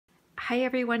Hi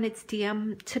everyone, it's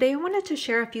Diem. Today I wanted to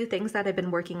share a few things that I've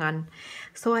been working on.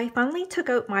 So I finally took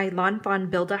out my Lawn Fawn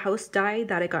Build-A-House die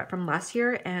that I got from last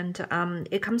year, and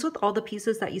it comes with all the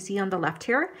pieces that you see on the left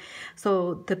here.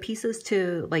 So the pieces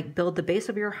to like build the base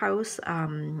of your house,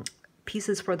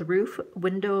 pieces for the roof,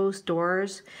 windows,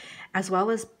 doors, as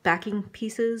well as backing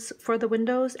pieces for the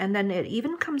windows. And then it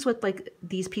even comes with like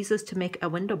these pieces to make a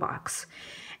window box.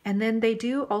 And then they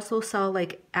do also sell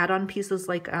like add-on pieces,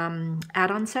 like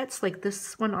add-on sets. Like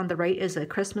this one on the right is a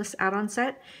Christmas add-on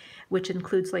set, which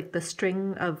includes like the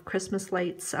string of Christmas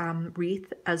lights,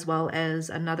 wreath, as well as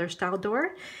another style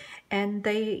door. And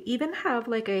they even have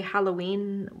like a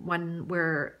Halloween one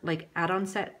where like add-on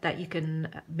set that you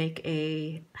can make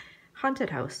a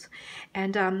haunted house.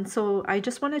 And so I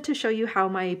just wanted to show you how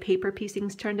my paper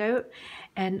piecings turned out.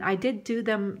 And I did do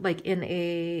them like in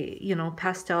a, you know,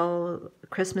 pastel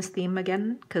Christmas theme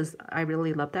again, because I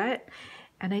really love that.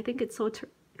 And I think it's so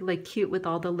like cute with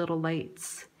all the little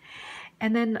lights.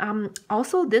 And then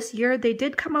also this year they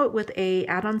did come out with a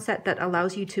add-on set that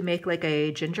allows you to make like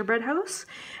a gingerbread house,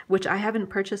 which I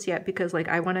haven't purchased yet because like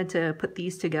I wanted to put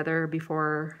these together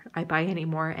before I buy any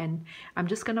more, and I'm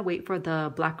just gonna wait for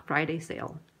the Black Friday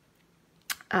sale.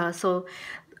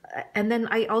 And then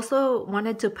I also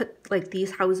wanted to put like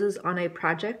these houses on a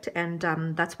project, and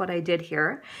that's what I did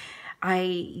here. I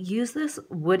used this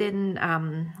wooden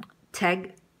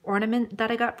tag ornament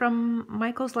that I got from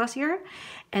Michael's last year,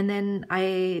 and then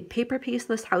I paper pieced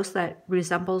this house that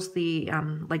resembles the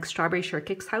like Strawberry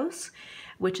Shortcake's house,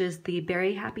 which is the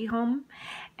Berry Happy Home.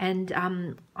 And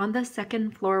on the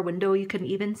second floor window you can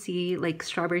even see like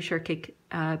Strawberry Shortcake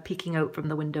peeking out from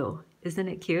the window. Isn't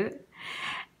it cute?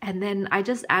 And then I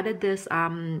just added this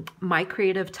My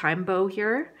Creative Time bow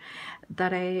here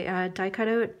that I die cut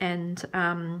out,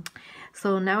 and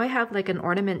so now I have like an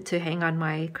ornament to hang on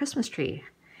my Christmas tree.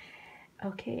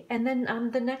 Okay, and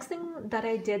then the next thing that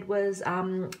I did was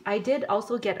I did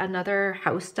also get another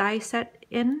house die set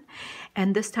in,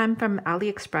 and this time from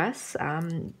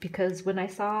AliExpress, because when I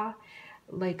saw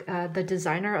like the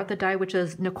designer of the die, which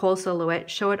is Nicole Silhouette,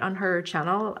 show it on her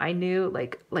channel, I knew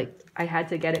like I had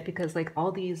to get it because like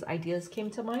all these ideas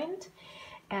came to mind.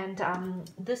 And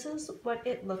this is what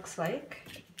it looks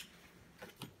like.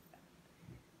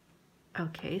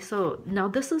 Okay, so now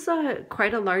this is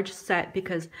quite a large set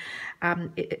because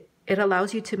it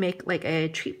allows you to make like a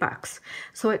treat box.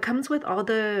 So it comes with all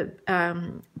the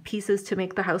pieces to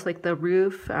make the house, like the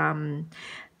roof,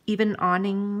 even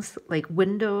awnings, like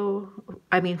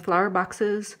flower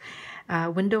boxes,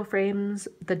 window frames,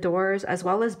 the doors, as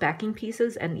well as backing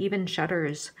pieces and even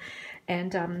shutters.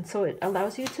 And so it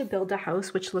allows you to build a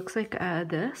house which looks like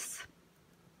this.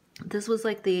 This was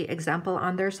like the example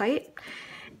on their site.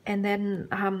 And then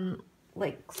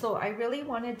so I really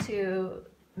wanted to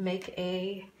make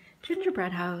a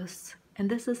gingerbread house, and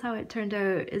this is how it turned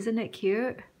out. Isn't it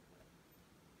cute?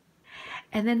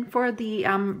 And then for the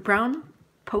brown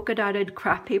polka dotted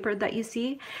craft paper that you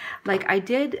see, like I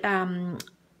did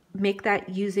make that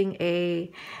using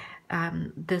a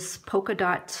this polka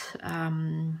dot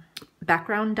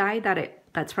background die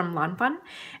that's from Lawn Fawn.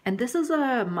 And this is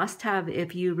a must-have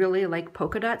if you really like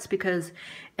polka dots, because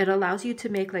it allows you to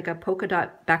make like a polka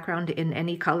dot background in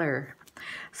any color.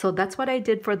 So that's what I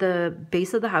did for the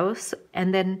base of the house.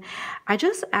 And then I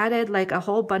just added like a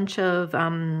whole bunch of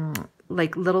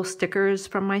like little stickers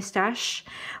from my stash.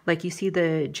 Like you see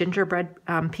the gingerbread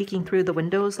peeking through the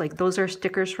windows, like those are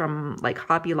stickers from like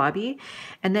Hobby Lobby.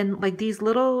 And then like these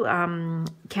little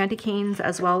candy canes,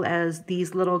 as well as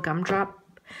these little gumdrop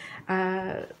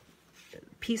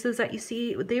pieces that you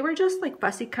see, they were just like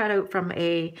fussy cut out from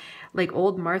a like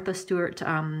old Martha Stewart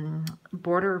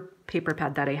border paper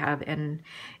pad that I have, and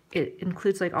it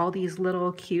includes like all these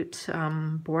little cute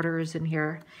borders in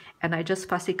here, and I just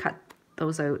fussy cut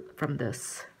those out from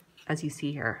this, as you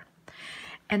see here.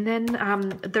 And then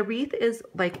the wreath is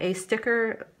like a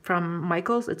sticker from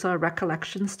Michael's. It's a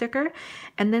recollection sticker.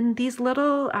 And then these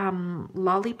little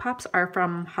lollipops are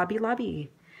from Hobby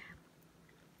Lobby.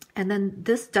 And then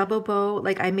this double bow,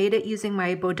 like I made it using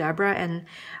my Bodabra, and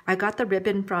I got the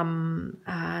ribbon from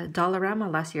Dollarama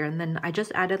last year. And then I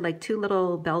just added like 2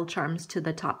 little bell charms to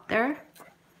the top there.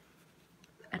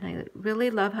 And I really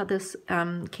love how this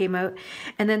came out.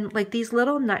 And then like these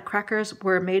little nutcrackers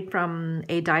were made from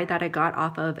a die that I got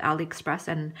off of AliExpress,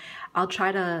 and I'll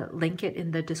try to link it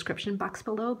in the description box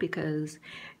below because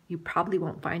you probably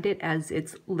won't find it as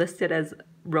it's listed as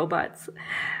robots.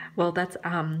 Well, that's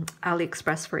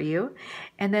AliExpress for you.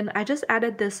 And then I just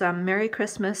added this Merry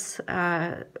Christmas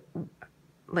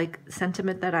like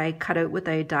sentiment that I cut out with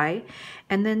a die.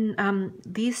 And then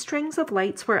these strings of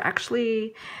lights were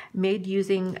actually made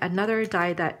using another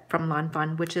die that from Lawn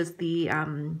Fawn, which is the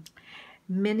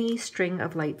mini string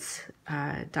of lights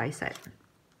die set.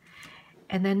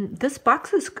 And then this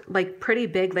box is like pretty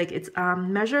big, like it's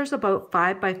measures about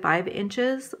 5 by 5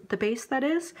 inches, the base that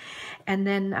is. And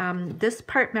then this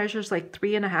part measures like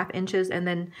 3.5 inches. And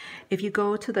then if you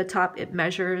go to the top, it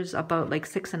measures about like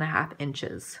 6.5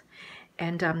 inches.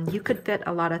 And you could fit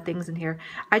a lot of things in here.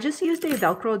 I just used a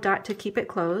Velcro dot to keep it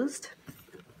closed.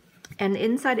 And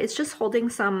inside it's just holding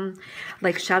some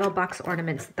like shadow box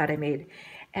ornaments that I made.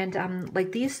 And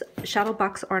like these shadow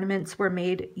box ornaments were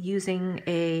made using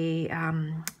a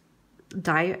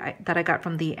die that I got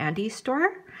from the Andy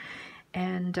store.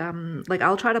 And like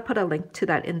I'll try to put a link to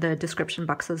that in the description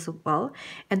box as well.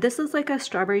 And this is like a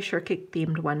strawberry shortcake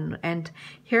themed one. And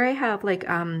here I have like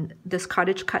this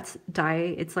CottageCutz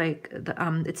die. It's like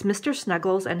it's Mr.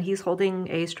 Snuggles, and he's holding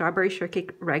a strawberry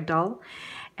shortcake ragdoll.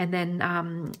 And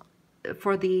then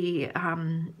for the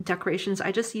decorations,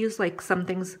 I just use like some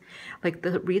things, like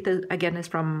the wreath again is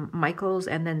from Michael's,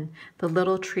 and then the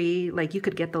little tree, like you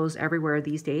could get those everywhere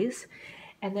these days.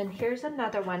 And then here's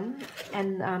another one,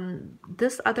 and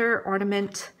this other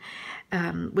ornament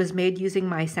was made using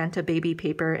my Santa baby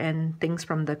paper and things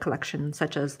from the collection,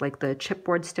 such as like the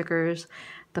chipboard stickers,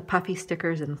 the puffy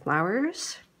stickers and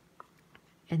flowers,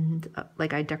 and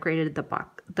like I decorated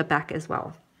the back as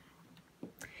well.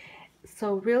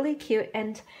 So really cute.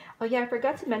 And oh yeah, I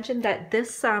forgot to mention that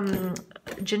this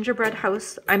gingerbread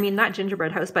house, I mean not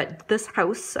gingerbread house, but this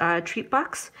house treat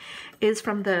box is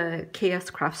from the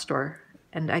KSCraft store.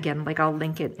 And again, like I'll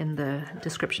link it in the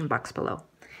description box below.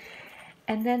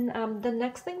 And then the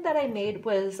next thing that I made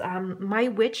was my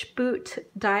witch boot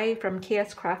die from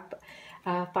KSCraft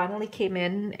finally came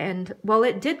in. And well,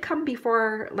 it did come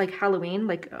before like Halloween,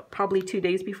 like probably 2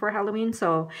 days before Halloween.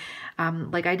 So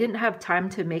like I didn't have time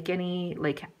to make any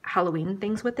like Halloween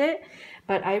things with it,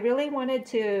 but I really wanted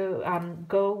to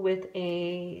go with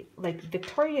a like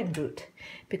Victorian boot,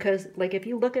 because like if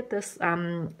you look at this,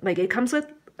 like it comes with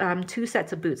 2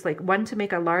 sets of boots, like one to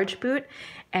make a large boot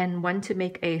and one to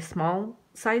make a small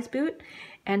size boot.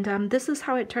 And this is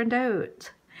how it turned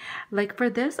out. Like for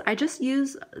this, I just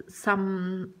use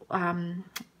some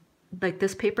like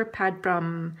this paper pad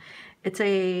from, it's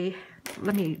a,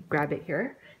 let me grab it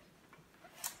here.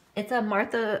 It's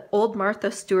a old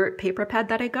Martha Stewart paper pad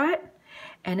that I got,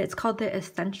 and it's called the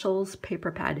Essentials paper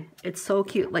pad. It's so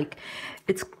cute. Like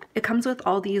it comes with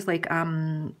all these like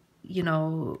you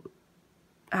know,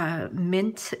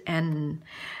 mint and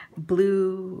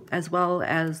blue, as well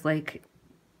as like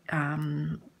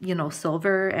you know,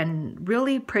 silver and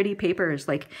really pretty papers.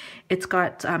 Like it's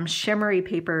got shimmery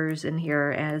papers in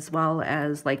here, as well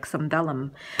as like some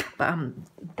vellum.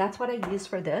 That's what I use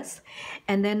for this.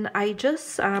 And then I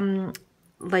just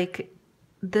like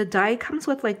the die comes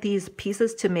with like these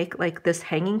pieces to make like this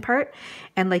hanging part,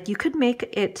 and like you could make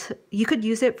it, you could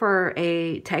use it for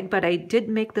a tag, but I did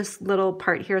make this little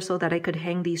part here so that I could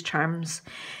hang these charms.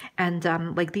 And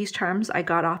like these charms I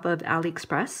got off of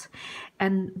AliExpress,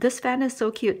 and this fan is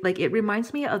so cute. Like it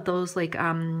reminds me of those like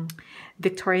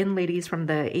Victorian ladies from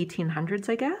the 1800s,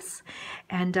 I guess.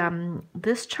 And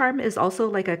this charm is also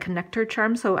like a connector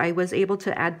charm, so I was able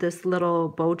to add this little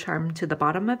bow charm to the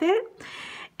bottom of it.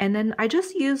 And then I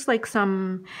just used like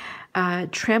some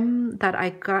trim that I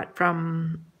got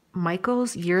from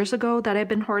Michael's years ago that I've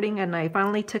been hoarding, and I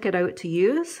finally took it out to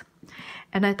use.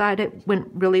 And I thought it went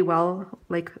really well,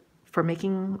 like for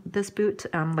making this boot,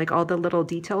 like all the little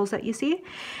details that you see.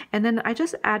 And then I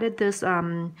just added this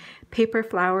paper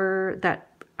flower that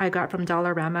I got from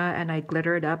Dollarama, and I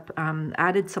glittered up,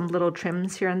 added some little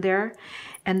trims here and there.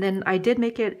 And then I did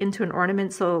make it into an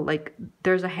ornament, so like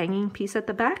there's a hanging piece at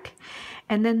the back.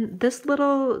 And then this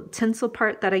little tinsel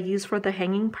part that I use for the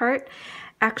hanging part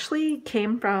actually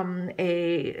came from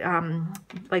a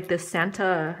like this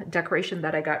Santa decoration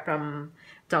that I got from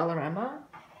Dollarama.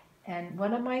 And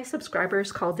one of my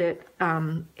subscribers called it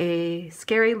a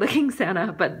scary looking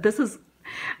Santa, but this is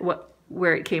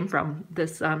where it came from,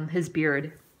 this his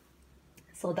beard.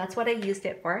 So that's what I used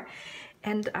it for.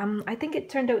 And I think it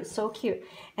turned out so cute.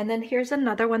 And then here's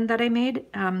another one that I made,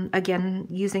 again,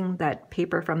 using that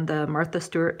paper from the Martha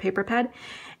Stewart paper pad.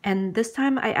 And this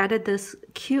time I added this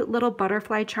cute little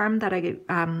butterfly charm that I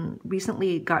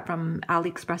recently got from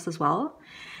AliExpress as well.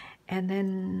 And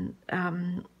then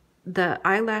the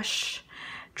eyelash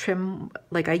trim,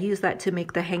 like I use that to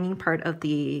make the hanging part of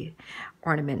the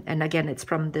ornament. And again, it's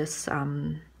from this,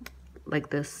 like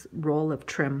this roll of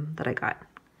trim that I got.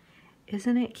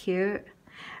 Isn't it cute?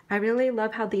 I really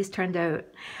love how these turned out.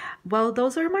 Well,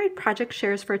 those are my project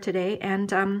shares for today.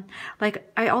 And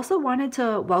I also wanted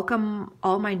to welcome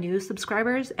all my new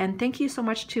subscribers and thank you so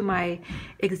much to my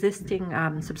existing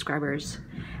subscribers.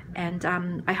 And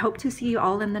I hope to see you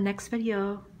all in the next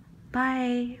video.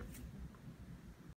 Bye.